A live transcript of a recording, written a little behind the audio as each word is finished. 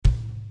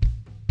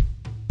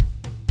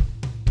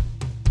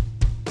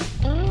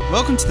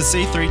Welcome to the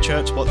C3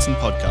 Church Watson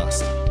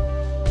podcast.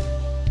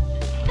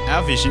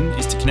 Our vision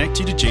is to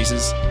connect you to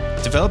Jesus,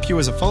 develop you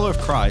as a follower of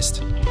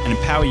Christ, and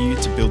empower you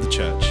to build the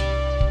church.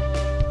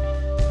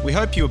 We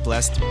hope you are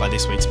blessed by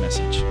this week's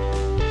message.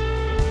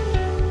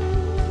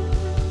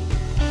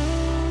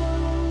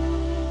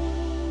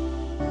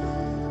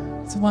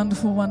 It's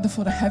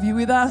wonderful to have you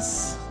with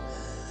us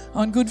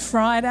on Good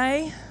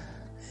Friday.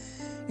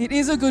 It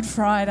is a Good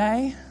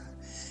Friday.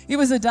 It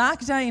was a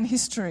dark day in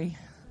history,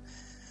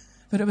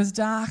 but it was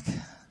dark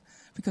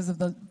because of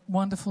the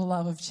wonderful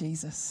love of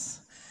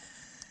Jesus.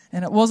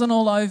 And it wasn't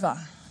all over,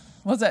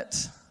 was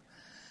it?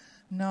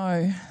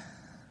 No.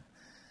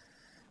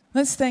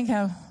 Let's thank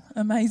our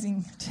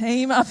amazing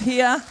team up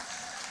here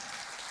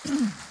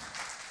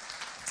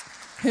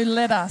who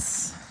led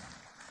us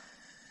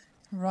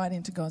right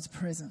into God's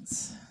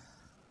presence.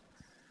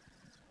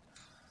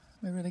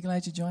 We're really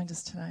glad you joined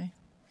us today.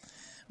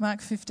 Mark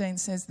 15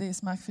 says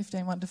this, Mark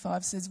 15,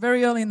 1-5 says,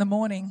 very early in the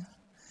morning,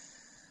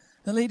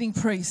 the leading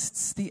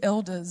priests, the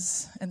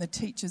elders, and the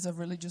teachers of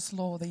religious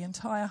law, the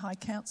entire high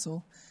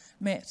council,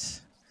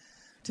 met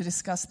to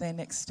discuss their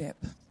next step.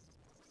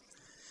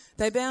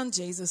 They bound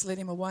Jesus, led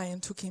him away,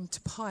 and took him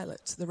to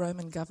Pilate, the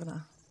Roman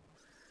governor.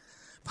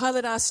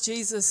 Pilate asked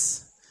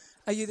Jesus,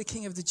 "Are you the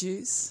king of the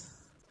Jews?"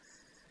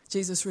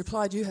 Jesus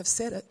replied, "You have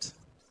said it."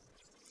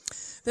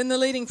 Then the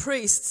leading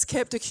priests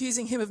kept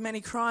accusing him of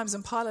many crimes,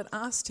 and Pilate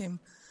asked him,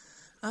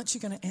 "Aren't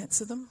you going to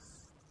answer them?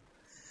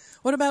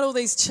 What about all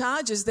these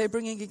charges they're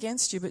bringing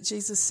against you?" But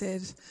Jesus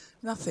said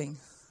nothing,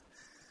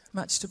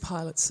 much to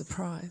Pilate's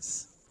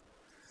surprise.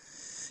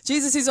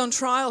 Jesus is on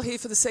trial here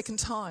for the second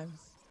time.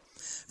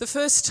 The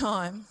first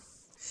time,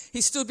 he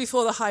stood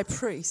before the high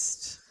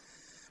priest.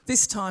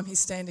 This time,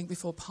 he's standing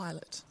before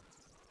Pilate.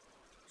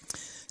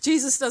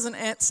 Jesus doesn't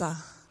answer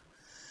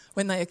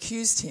when they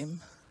accused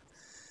him,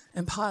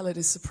 and Pilate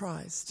is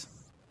surprised.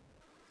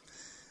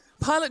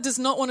 Pilate does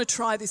not want to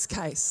try this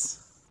case.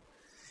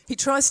 He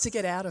tries to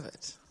get out of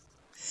it.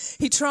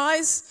 He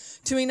tries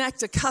to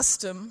enact a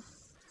custom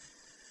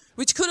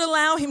which could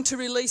allow him to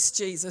release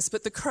Jesus,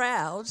 but the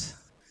crowd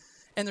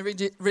and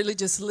the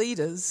religious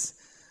leaders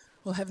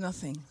will have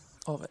nothing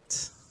of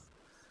it.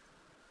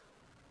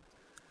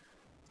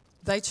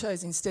 They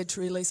chose instead to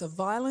release a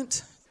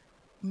violent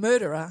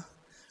murderer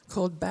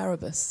called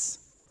Barabbas.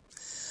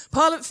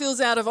 Pilate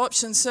feels out of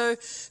options, so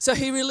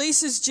he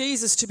releases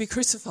Jesus to be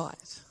crucified.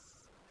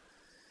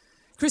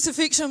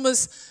 Crucifixion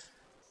was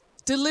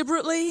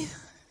deliberately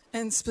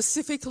and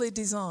specifically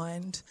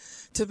designed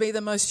to be the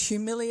most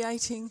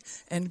humiliating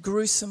and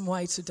gruesome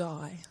way to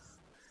die.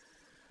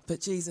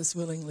 But Jesus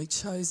willingly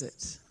chose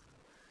it.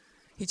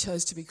 He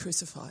chose to be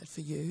crucified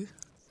for you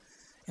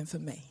and for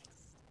me.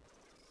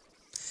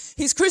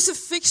 His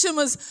crucifixion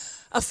was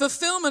a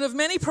fulfillment of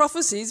many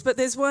prophecies, but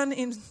there's one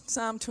in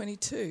Psalm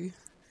 22.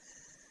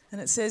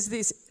 And it says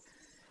this,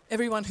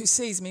 "Everyone who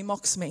sees me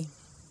mocks me.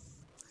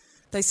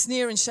 They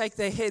sneer and shake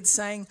their heads,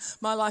 saying,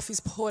 'My life is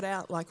poured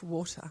out like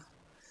water,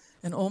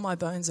 and all my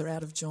bones are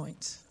out of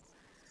joint.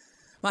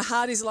 My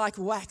heart is like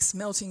wax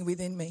melting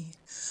within me.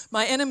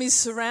 My enemies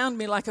surround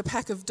me like a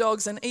pack of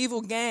dogs. An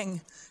evil gang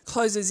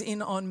closes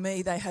in on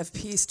me. They have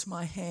pierced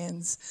my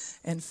hands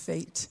and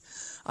feet.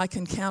 I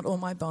can count all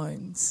my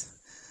bones.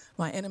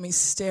 My enemies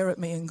stare at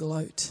me and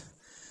gloat.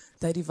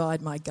 They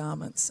divide my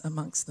garments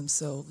amongst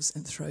themselves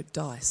and throw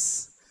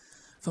dice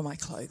for my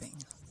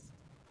clothing.'"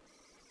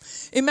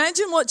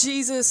 Imagine what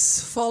Jesus'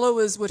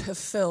 followers would have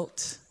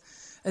felt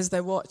as they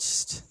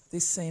watched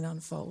this scene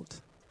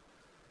unfold.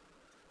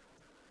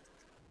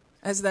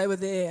 As they were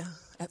there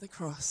at the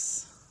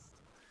cross.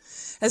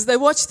 As they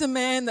watched the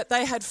man that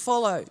they had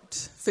followed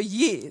for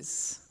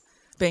years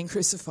being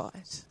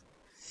crucified.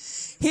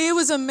 Here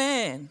was a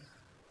man,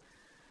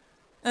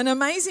 an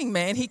amazing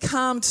man. He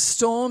calmed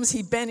storms,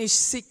 he banished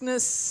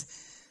sickness,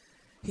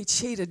 he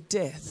cheated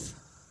death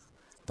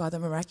by the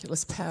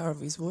miraculous power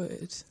of his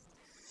word.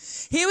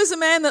 Here was a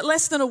man that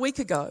less than a week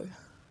ago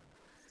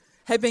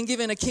had been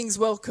given a king's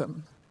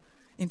welcome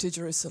into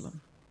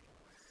Jerusalem.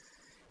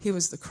 He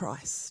was the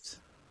Christ.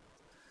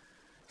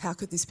 How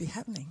could this be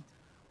happening?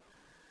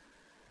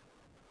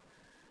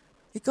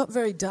 It got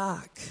very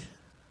dark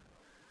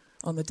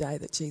on the day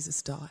that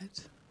Jesus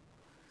died.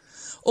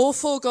 All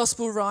four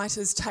gospel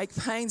writers take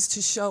pains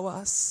to show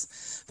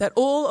us that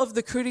all of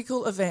the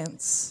critical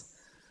events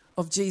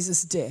of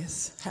Jesus'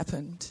 death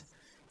happened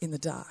in the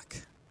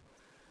dark.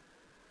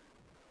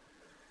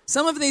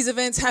 Some of these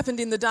events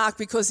happened in the dark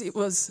because it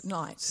was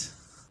night.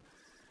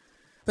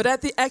 But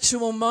at the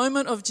actual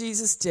moment of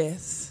Jesus'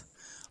 death,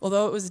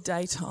 although it was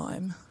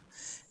daytime,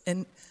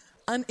 an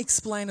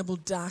unexplainable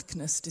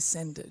darkness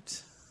descended.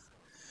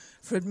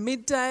 From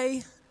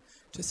midday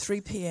to 3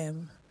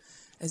 p.m,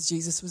 as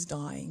Jesus was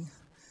dying,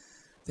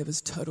 there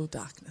was total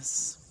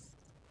darkness.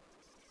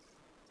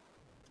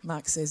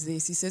 Mark says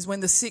this, he says, "When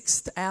the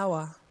 6th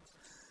hour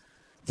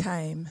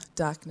came,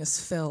 darkness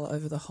fell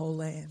over the whole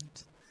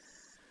land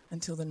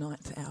until the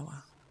 9th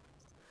hour.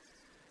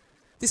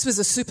 This was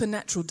a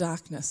supernatural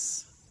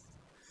darkness.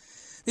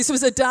 This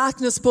was a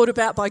darkness brought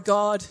about by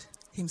God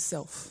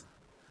himself.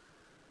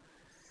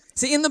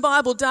 See, in the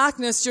Bible,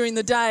 darkness during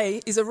the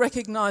day is a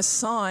recognised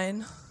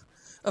sign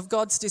of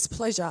God's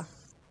displeasure,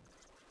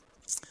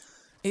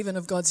 even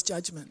of God's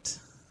judgment.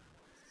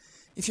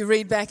 If you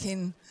read back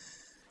in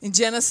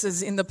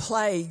Genesis, in the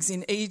plagues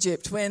in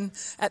Egypt, when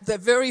at the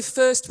very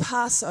first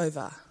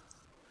Passover,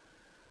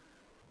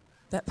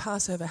 that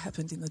Passover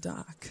happened in the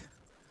dark.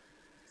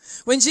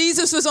 When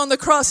Jesus was on the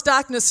cross,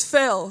 darkness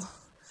fell.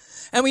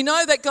 And we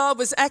know that God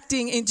was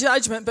acting in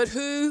judgment, but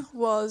who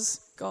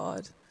was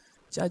God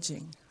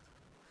judging?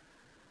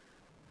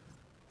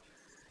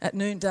 At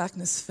noon,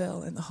 darkness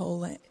fell in the whole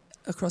land,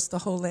 across the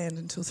whole land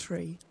until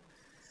 3.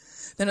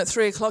 Then at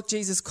 3 o'clock,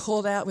 Jesus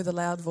called out with a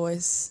loud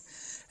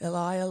voice,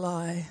 Eli,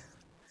 Eli,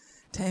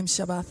 Tam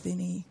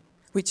Shabbathini,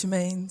 which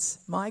means,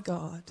 my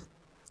God,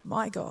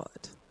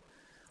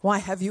 why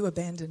have you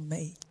abandoned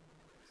me?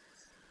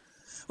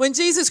 When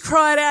Jesus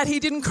cried out, he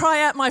didn't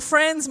cry out, my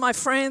friends, my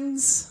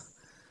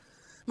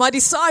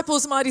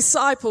disciples,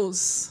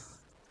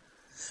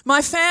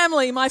 my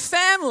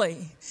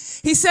family.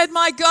 He said,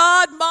 my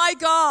God.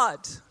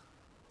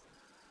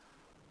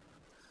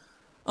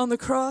 On the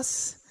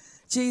cross,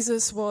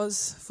 Jesus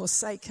was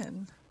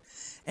forsaken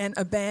and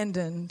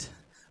abandoned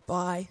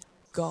by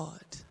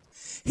God.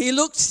 He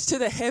looked to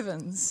the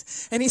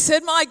heavens and he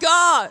said, my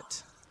God.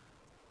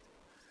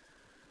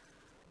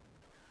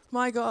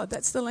 My God,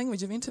 that's the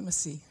language of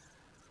intimacy.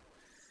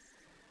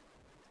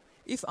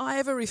 If I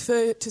ever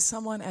refer to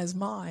someone as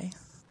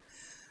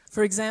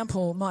for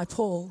example, my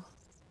Paul,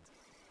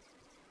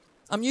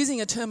 I'm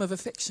using a term of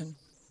affection.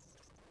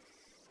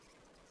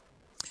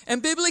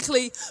 And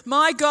biblically,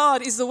 my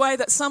God is the way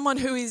that someone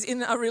who is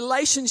in a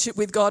relationship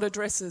with God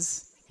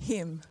addresses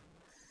him.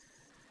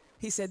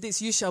 He said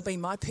this, you shall be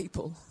my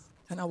people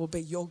and I will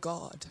be your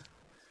God.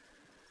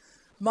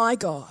 My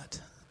God,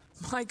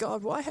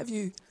 why have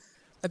you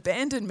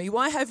abandoned me?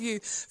 Why have you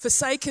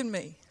forsaken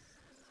me?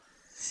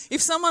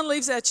 If someone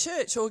leaves our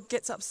church or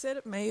gets upset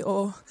at me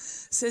or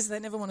says they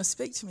never want to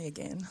speak to me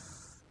again,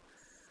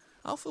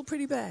 I'll feel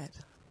pretty bad.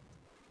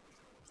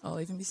 I'll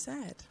even be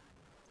sad.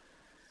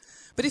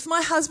 But if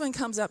my husband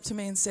comes up to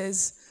me and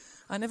says,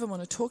 I never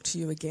want to talk to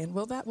you again,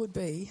 well, that would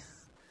be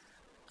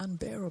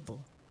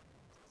unbearable.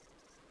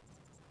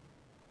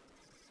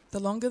 The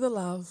longer the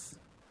love,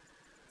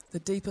 the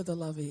deeper the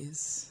love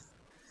is,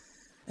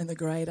 and the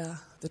greater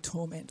the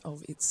torment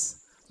of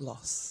its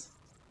loss.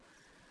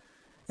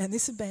 And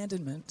this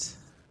abandonment,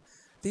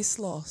 this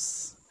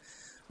loss,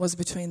 was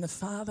between the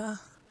Father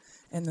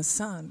and the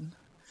Son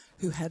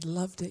who had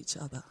loved each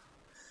other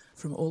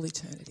from all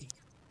eternity.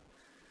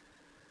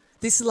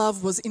 This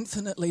love was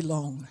infinitely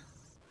long,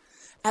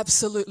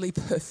 absolutely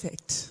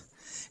perfect,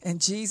 and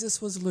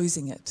Jesus was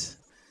losing it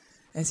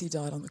as he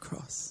died on the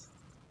cross.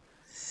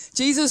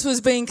 Jesus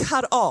was being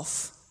cut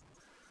off,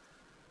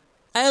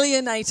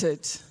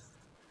 alienated,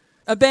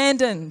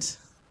 abandoned.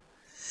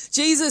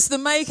 Jesus, the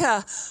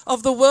maker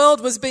of the world,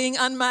 was being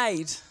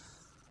unmade.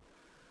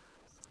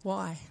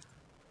 Why?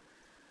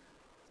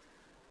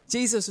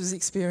 Jesus was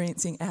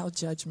experiencing our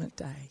judgment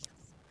day.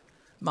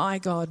 My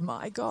God,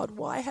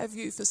 why have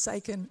you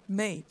forsaken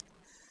me?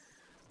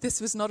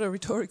 This was not a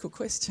rhetorical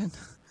question.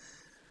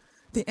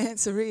 The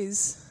answer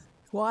is,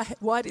 why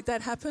did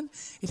that happen?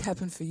 It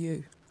happened for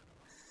you.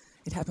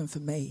 It happened for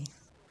me.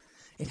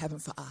 It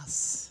happened for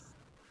us.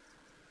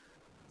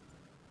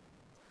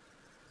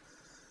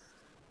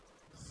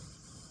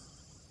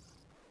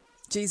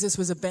 Jesus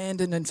was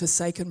abandoned and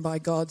forsaken by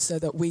God so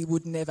that we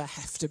would never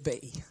have to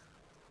be.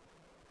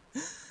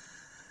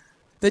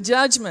 The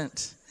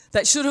judgment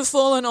that should have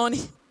fallen on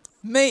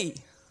me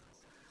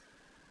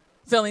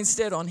fell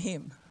instead on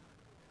him.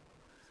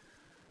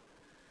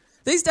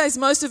 These days,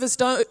 most of us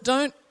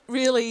don't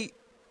really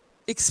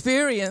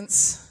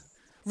experience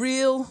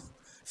real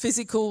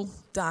physical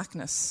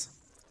darkness.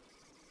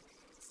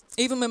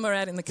 Even when we're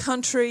out in the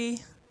country,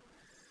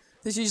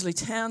 there's usually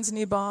towns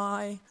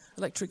nearby,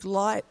 electric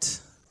light.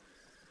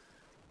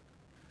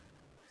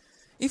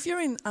 If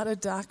you're in utter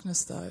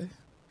darkness, though,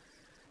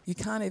 you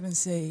can't even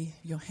see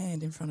your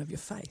hand in front of your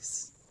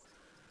face.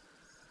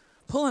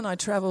 Paul and I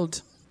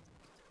travelled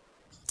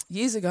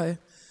years ago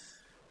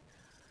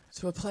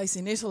to a place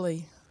in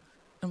Italy,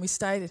 and we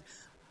stayed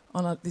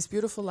on this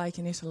beautiful lake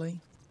in Italy.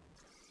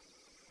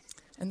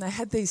 And they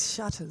had these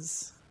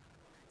shutters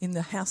in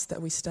the house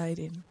that we stayed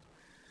in.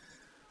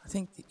 I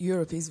think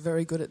Europe is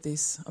very good at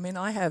this. I mean,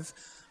 I have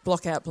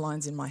block-out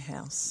blinds in my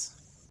house,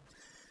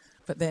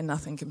 but they're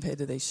nothing compared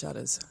to these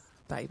shutters,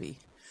 baby.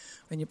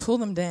 When you pull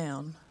them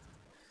down,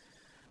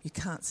 you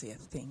can't see a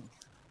thing.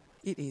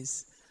 It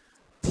is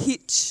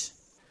pitch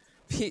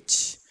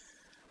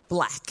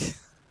black.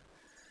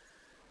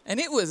 And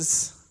it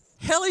was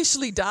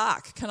hellishly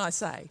dark, can I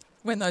say,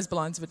 when those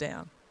blinds were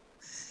down.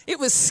 It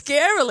was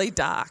scarily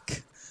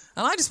dark.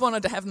 And I just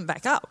wanted to have them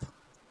back up.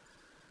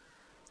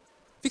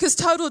 Because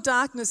total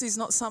darkness is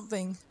not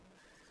something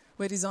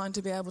we're designed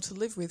to be able to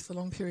live with for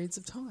long periods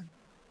of time.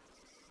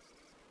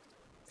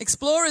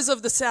 Explorers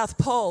of the South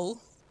Pole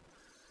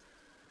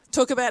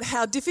talk about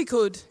how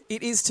difficult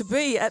it is to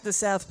be at the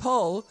South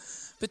Pole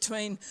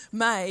between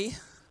May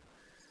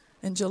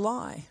and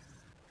July.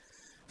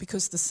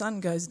 because the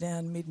sun goes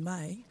down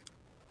mid-May.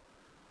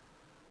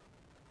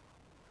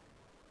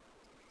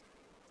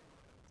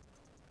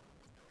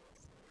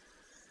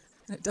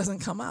 And it doesn't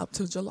come up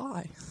till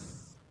July.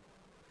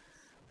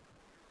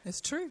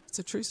 It's true. It's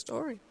a true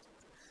story.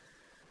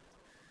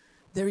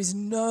 There is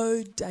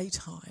no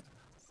daytime,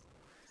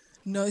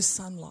 no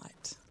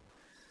sunlight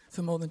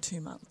for more than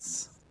 2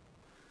 months.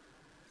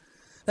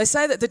 They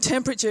say that the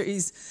temperature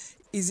is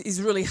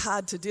really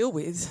hard to deal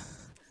with,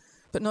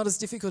 but not as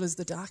difficult as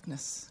the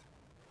darkness.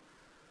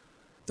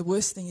 The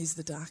worst thing is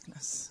the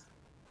darkness.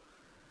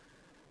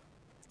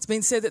 It's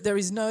been said that there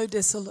is no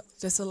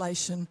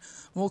desolation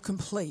more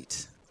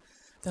complete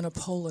than a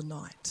polar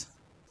night.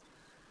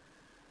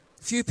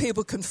 Few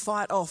people can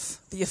fight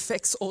off the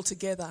effects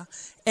altogether,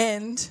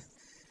 and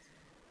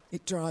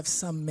it drives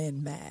some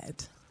men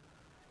mad.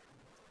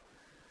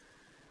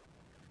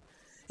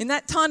 In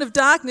that kind of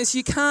darkness,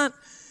 you can't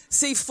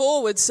see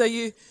forward, so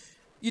you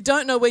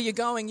don't know where you're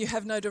going. You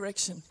have no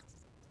direction.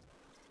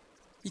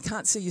 You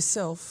can't see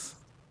yourself.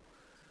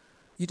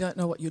 You don't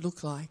know what you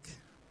look like.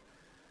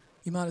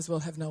 You might as well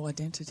have no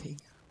identity.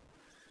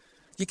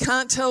 You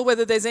can't tell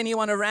whether there's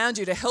anyone around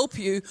you to help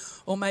you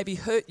or maybe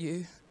hurt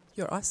you.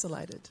 You're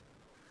isolated.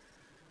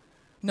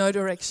 No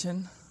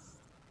direction,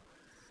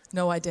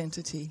 no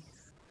identity,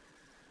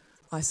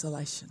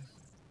 isolation.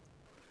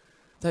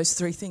 Those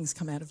three things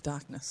come out of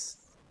darkness.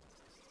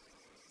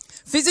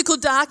 Physical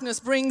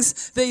darkness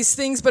brings these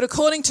things, but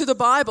according to the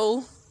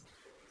Bible,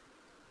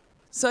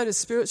 so does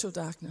spiritual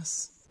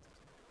darkness.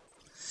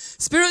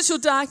 Spiritual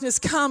darkness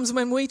comes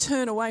when we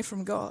turn away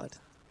from God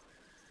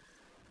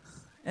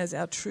as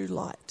our true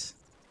light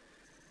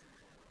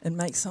and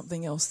make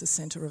something else the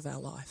center of our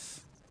life.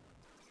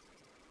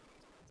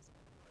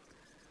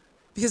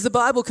 Because the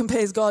Bible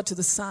compares God to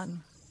the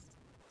sun.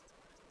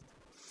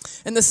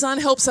 And the sun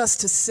helps us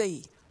to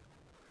see.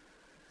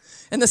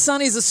 And the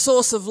sun is a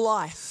source of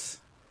life.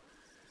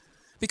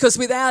 Because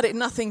without it,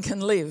 nothing can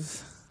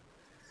live.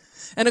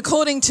 And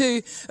according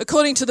to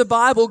the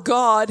Bible,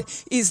 God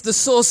is the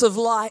source of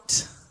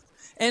light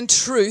and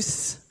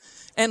truth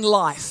and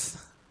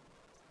life.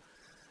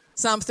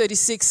 Psalm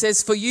 36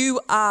 says, "For you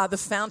are the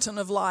fountain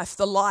of life,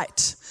 the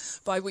light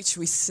by which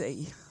we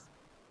see."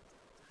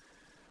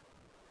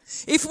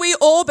 If we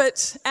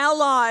orbit our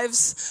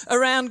lives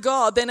around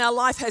God, then our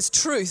life has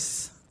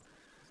truth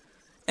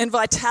and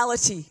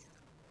vitality.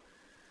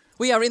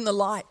 We are in the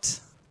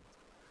light.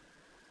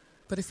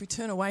 But if we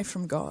turn away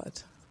from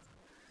God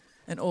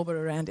and orbit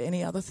around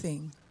any other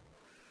thing,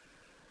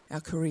 our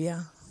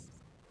career,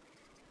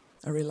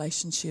 a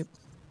relationship,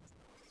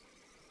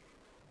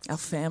 our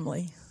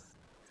family,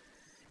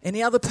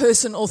 any other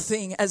person or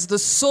thing as the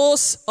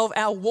source of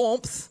our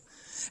warmth,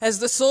 as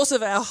the source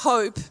of our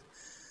hope,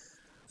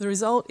 the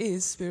result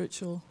is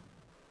spiritual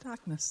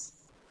darkness.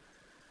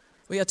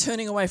 We are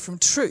turning away from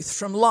truth,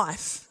 from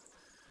life.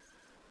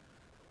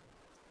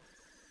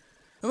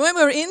 And when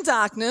we're in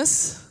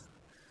darkness,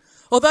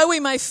 although we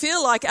may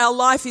feel like our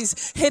life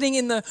is heading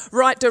in the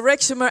right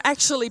direction, we're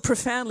actually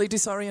profoundly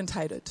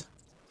disorientated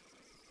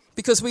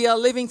because we are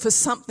living for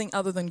something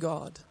other than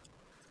God.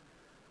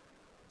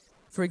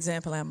 For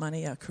example, our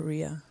money, our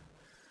career,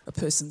 a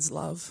person's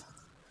love.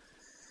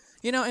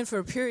 And for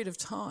a period of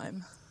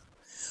time,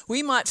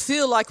 we might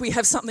feel like we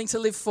have something to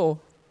live for.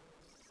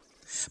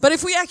 But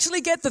if we actually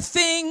get the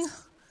thing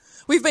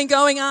we've been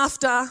going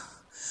after,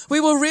 we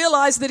will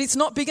realize that it's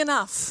not big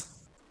enough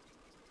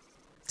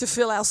to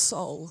fill our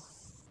soul.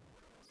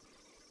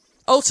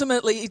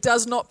 Ultimately, it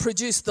does not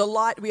produce the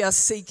light we are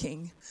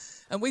seeking,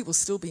 and we will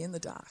still be in the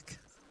dark.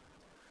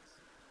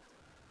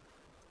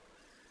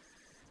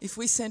 If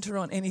we center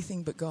on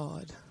anything but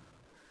God,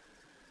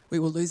 we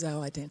will lose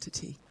our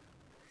identity.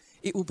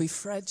 It will be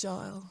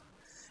fragile,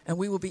 and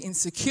we will be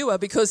insecure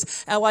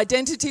because our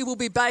identity will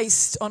be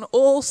based on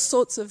all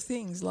sorts of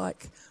things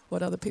like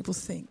what other people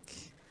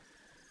think,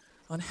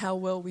 on how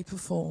well we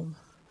perform,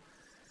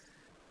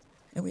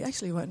 and we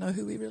actually won't know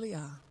who we really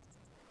are.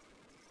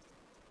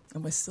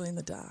 And we're still in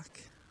the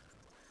dark.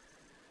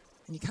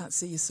 And you can't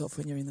see yourself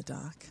when you're in the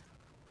dark.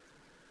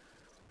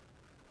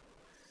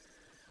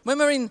 When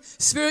we're in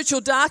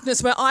spiritual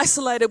darkness, we're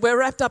isolated, we're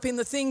wrapped up in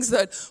the things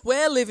that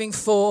we're living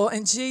for,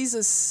 and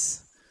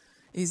Jesus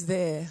is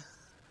there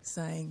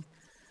saying,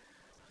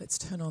 let's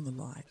turn on the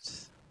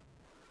light.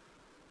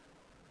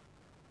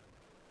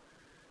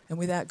 And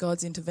without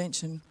God's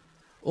intervention,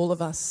 all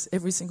of us,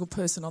 every single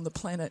person on the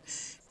planet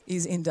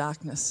is in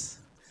darkness.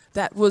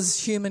 That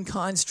was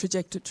humankind's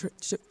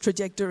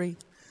trajectory.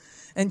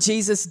 And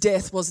Jesus'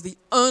 death was the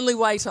only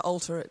way to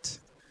alter it.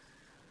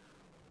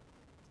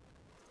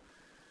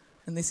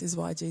 And this is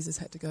why Jesus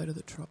had to go to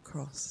the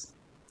cross.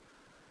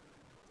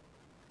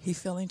 He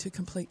fell into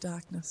complete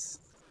darkness.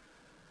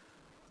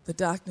 The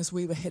darkness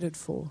we were headed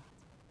for.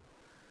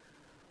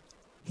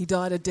 He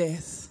died a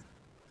death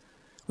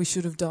we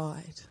should have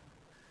died,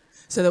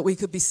 so that we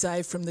could be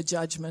saved from the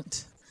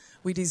judgment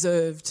we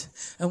deserved,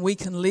 and we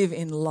can live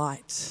in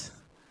light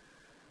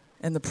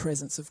and the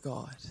presence of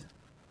God.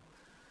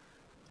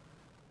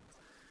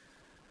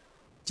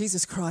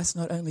 Jesus Christ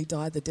not only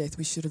died the death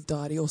we should have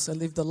died, he also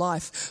lived the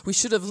life we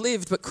should have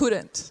lived but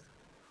couldn't.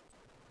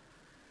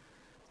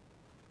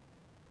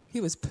 He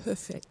was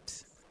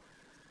perfect.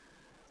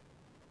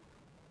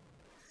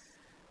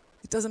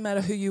 It doesn't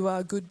matter who you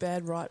are, good,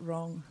 bad, right,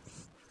 wrong,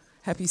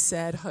 happy,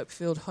 sad,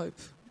 hope-filled, hope,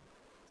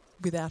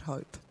 without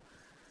hope.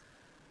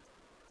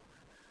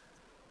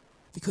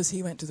 Because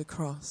he went to the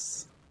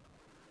cross.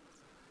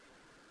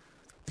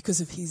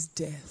 Because of his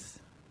death,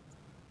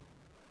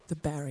 the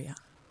barrier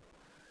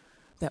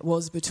that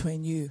was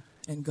between you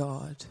and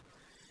God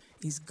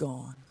is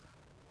gone.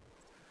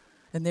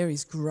 And there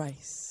is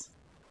grace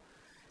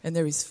and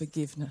there is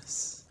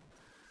forgiveness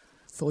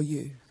for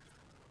you.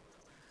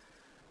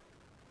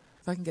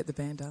 If I can get the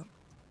band up.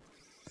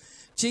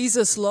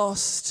 Jesus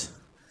lost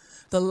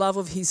the love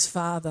of his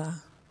Father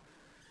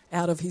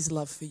out of his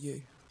love for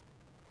you.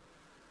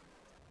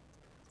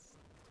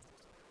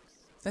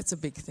 That's a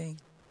big thing.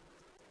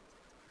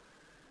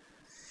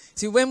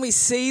 See, when we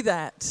see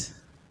that,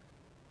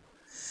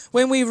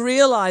 when we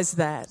realize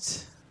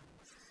that,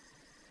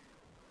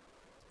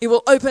 it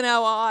will open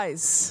our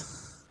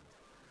eyes.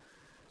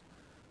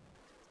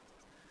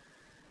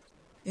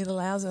 It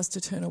allows us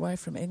to turn away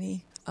from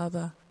any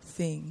other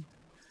thing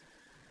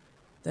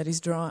that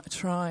is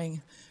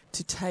trying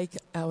to take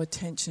our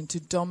attention, to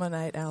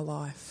dominate our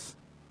life.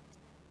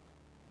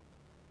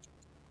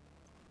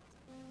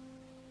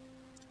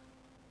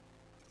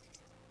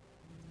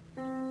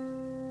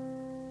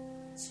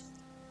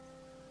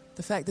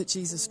 The fact that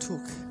Jesus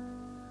took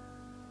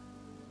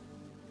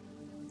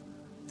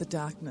the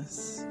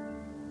darkness,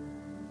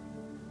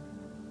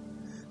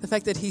 the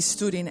fact that he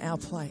stood in our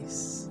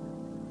place,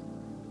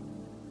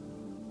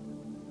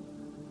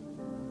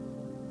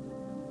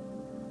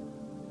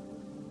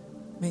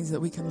 means that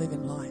we can live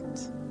in light.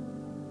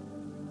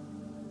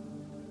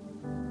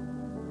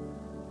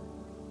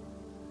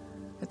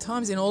 At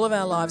times in all of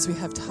our lives we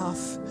have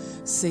tough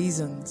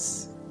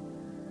seasons,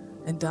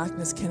 and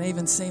darkness can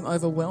even seem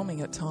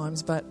overwhelming at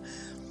times, but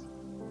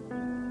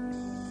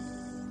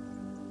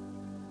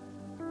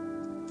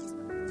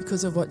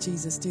because of what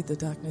Jesus did, the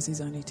darkness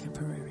is only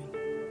temporary.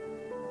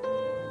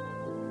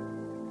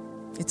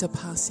 It's a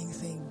passing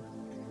thing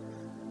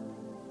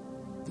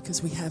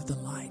because we have the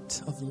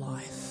light of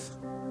life.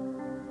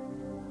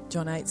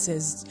 John 8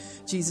 says,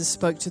 Jesus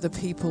spoke to the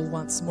people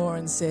once more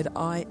and said,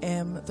 I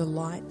am the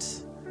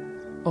light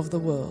of the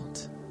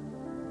world.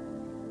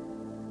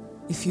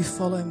 If you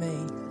follow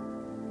me,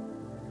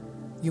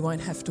 you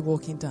won't have to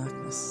walk in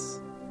darkness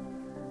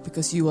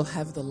because you will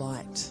have the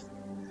light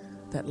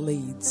that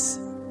leads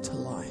to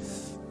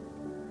life.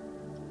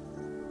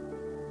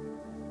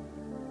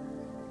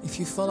 If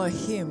you follow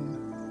him,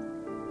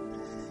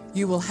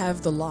 you will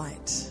have the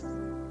light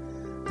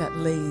that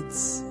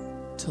leads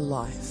to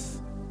life.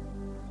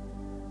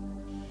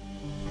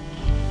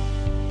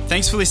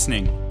 Thanks for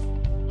listening.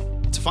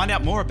 To find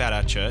out more about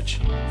our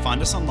church,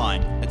 find us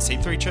online at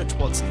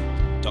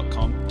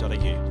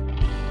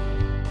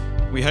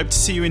c3churchwatson.com.au. We hope to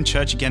see you in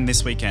church again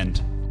this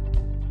weekend.